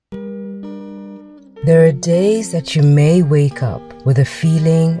There are days that you may wake up with a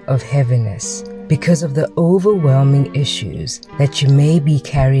feeling of heaviness because of the overwhelming issues that you may be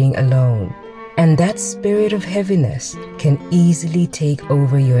carrying alone. And that spirit of heaviness can easily take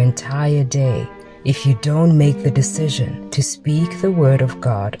over your entire day if you don't make the decision to speak the word of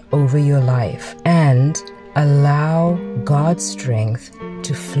God over your life and allow God's strength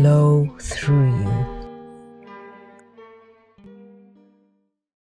to flow through you.